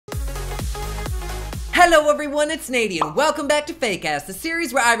Hello everyone, it's NADI and welcome back to Fake-Ass, the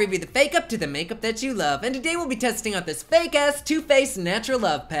series where I review the fake up to the makeup that you love. And today we'll be testing out this fake-ass Too Faced Natural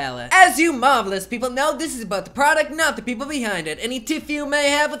Love palette. As you marvelous people know, this is about the product, not the people behind it. Any tiff you may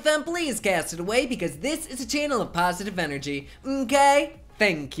have with them, please cast it away because this is a channel of positive energy, okay?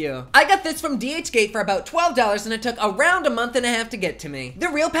 Thank you. I got this from DHgate for about $12 and it took around a month and a half to get to me. The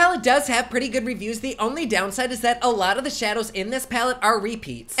real palette does have pretty good reviews. The only downside is that a lot of the shadows in this palette are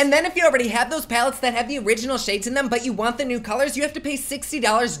repeats. And then if you already have those palettes that have the original shades in them but you want the new colors, you have to pay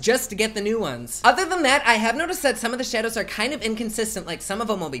 $60 just to get the new ones. Other than that, I have noticed that some of the shadows are kind of inconsistent, like some of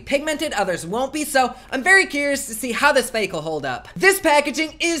them will be pigmented, others won't be, so I'm very curious to see how this fake will hold up. This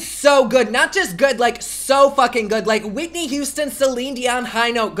packaging is so good, not just good, like so fucking good, like Whitney Houston, Celine Dion, high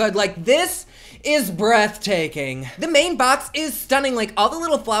note good. Like this is breathtaking. The main box is stunning, like all the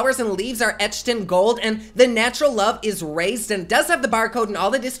little flowers and leaves are etched in gold and the natural love is raised and does have the barcode and all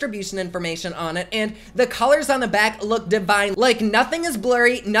the distribution information on it, and the colors on the back look divine. Like nothing is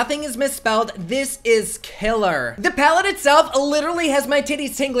blurry, nothing is misspelled. This is killer. The palette itself literally has my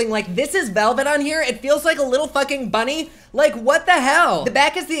titties tingling. Like this is velvet on here. It feels like a little fucking bunny. Like what the hell? The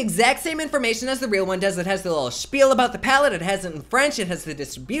back is the exact same information as the real one does. It has the little spiel about the palette. It has it in French. It has the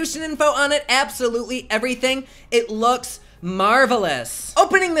distribution info on it. Absolutely everything. It looks marvelous.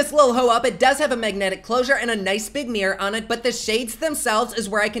 Opening this little hoe up, it does have a magnetic closure and a nice big mirror on it, but the shades themselves is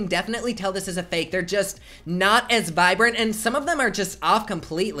where I can definitely tell this is a fake. They're just not as vibrant and some of them are just off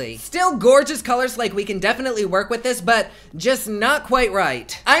completely. Still gorgeous colors, like we can definitely work with this, but just not quite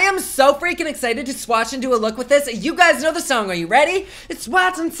right. I am so freaking excited to swatch and do a look with this. You guys know the song, are you ready? It's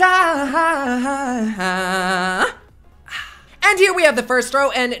swatching time. And here we have the first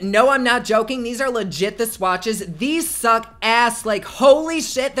row, and no, I'm not joking, these are legit the swatches. These suck ass, like holy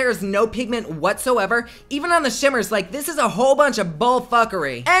shit, there's no pigment whatsoever. Even on the shimmers, like this is a whole bunch of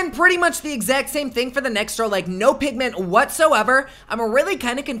bullfuckery. And pretty much the exact same thing for the next row, like no pigment whatsoever. I'm really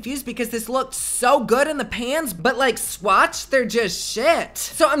kind of confused because this looked so good in the pans, but like swatch, they're just shit.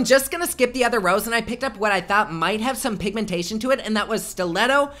 So I'm just gonna skip the other rows, and I picked up what I thought might have some pigmentation to it, and that was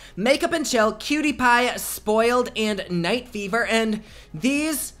Stiletto, Makeup and Chill, Cutie Pie, Spoiled, and Night Fever. And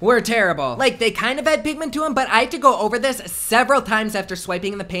these were terrible. Like they kind of had pigment to them, but I had to go over this several times after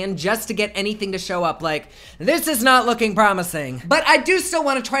swiping in the pan just to get anything to show up. Like this is not looking promising. But I do still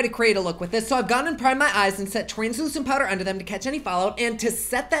want to try to create a look with this, so I've gone and primed my eyes and set translucent powder under them to catch any fallout. And to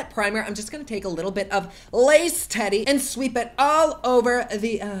set that primer, I'm just gonna take a little bit of Lace Teddy and sweep it all over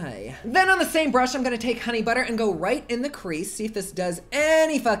the eye. Then on the same brush, I'm gonna take Honey Butter and go right in the crease, see if this does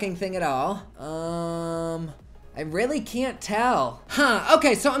any fucking thing at all. I really can't tell.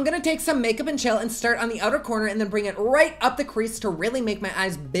 Okay, so I'm gonna take some Makeup and Chill and start on the outer corner and then bring it right up the crease to really make my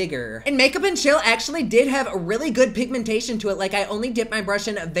eyes bigger. And Makeup and Chill actually did have a really good pigmentation to it. Like I only dipped my brush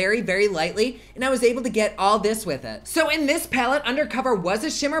in very, very lightly and I was able to get all this with it. So in this palette, Undercover was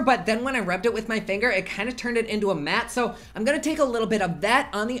a shimmer, but then when I rubbed it with my finger, it kind of turned it into a matte. So I'm gonna take a little bit of that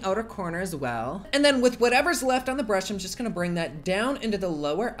on the outer corner as well. And then with whatever's left on the brush, I'm just gonna bring that down into the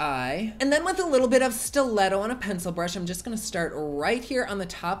lower eye. And then with a little bit of Stiletto on a pencil brush, I'm just gonna start right here on the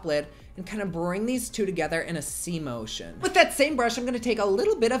top lid and kind of bring these two together in a C motion. With that same brush, I'm gonna take a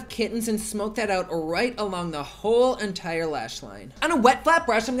little bit of Kittens and smoke that out right along the whole entire lash line. On a wet flat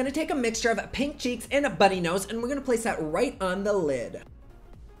brush, I'm gonna take a mixture of Pink Cheeks and a Bunny Nose, and we're gonna place that right on the lid.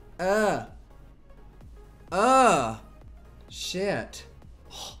 Shit.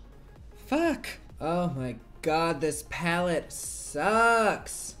 Fuck. Oh my God, this palette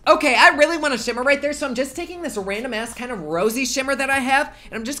sucks. Okay, I really want a shimmer right there, so I'm just taking this random ass kind of rosy shimmer that I have,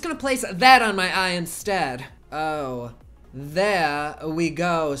 and I'm just gonna place that on my eye instead. Oh, there we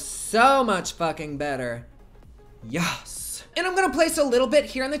go. So much fucking better. Yes. And I'm gonna place a little bit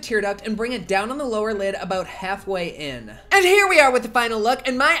here on the tear duct and bring it down on the lower lid about halfway in. And here we are with the final look,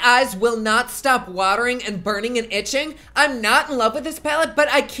 and my eyes will not stop watering and burning and itching. I'm not in love with this palette, but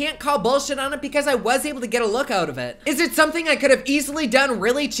I can't call bullshit on it because I was able to get a look out of it. Is it something I could have easily done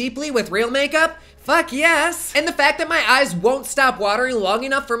really cheaply with real makeup? Fuck yes. And the fact that my eyes won't stop watering long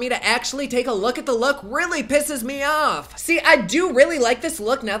enough for me to actually take a look at the look really pisses me off. See, I do really like this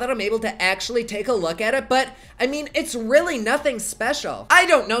look now that I'm able to actually take a look at it, but I mean, it's really nothing special. I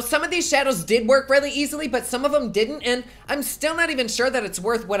don't know, some of these shadows did work really easily, but some of them didn't, and I'm still not even sure that it's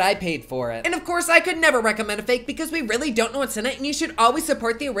worth what I paid for it. And of course, I could never recommend a fake because we really don't know what's in it, and you should always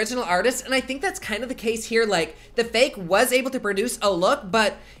support the original artist, and I think that's kind of the case here. Like, the fake was able to produce a look,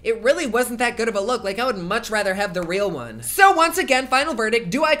 but it really wasn't that good of a look. Like, I would much rather have the real one. So once again, final verdict,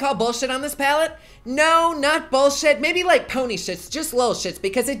 do I call bullshit on this palette? No, not bullshit, maybe like pony shits, just little shits,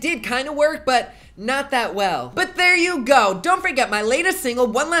 because it did kind of work, but not that well. But there you go. Don't forget, my latest single,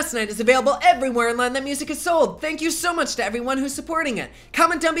 One Last Night, is available everywhere online that music is sold. Thank you so much to everyone who's supporting it.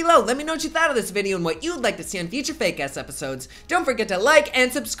 Comment down below, let me know what you thought of this video and what you'd like to see on future fake-ass episodes. Don't forget to like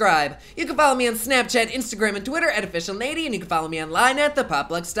and subscribe. You can follow me on Snapchat, Instagram, and Twitter at officialNADI, and you can follow me online at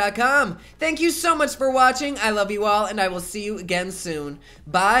thepoplux.com. Thank you so much for watching. I love you all, and I will see you again soon.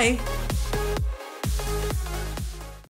 Bye.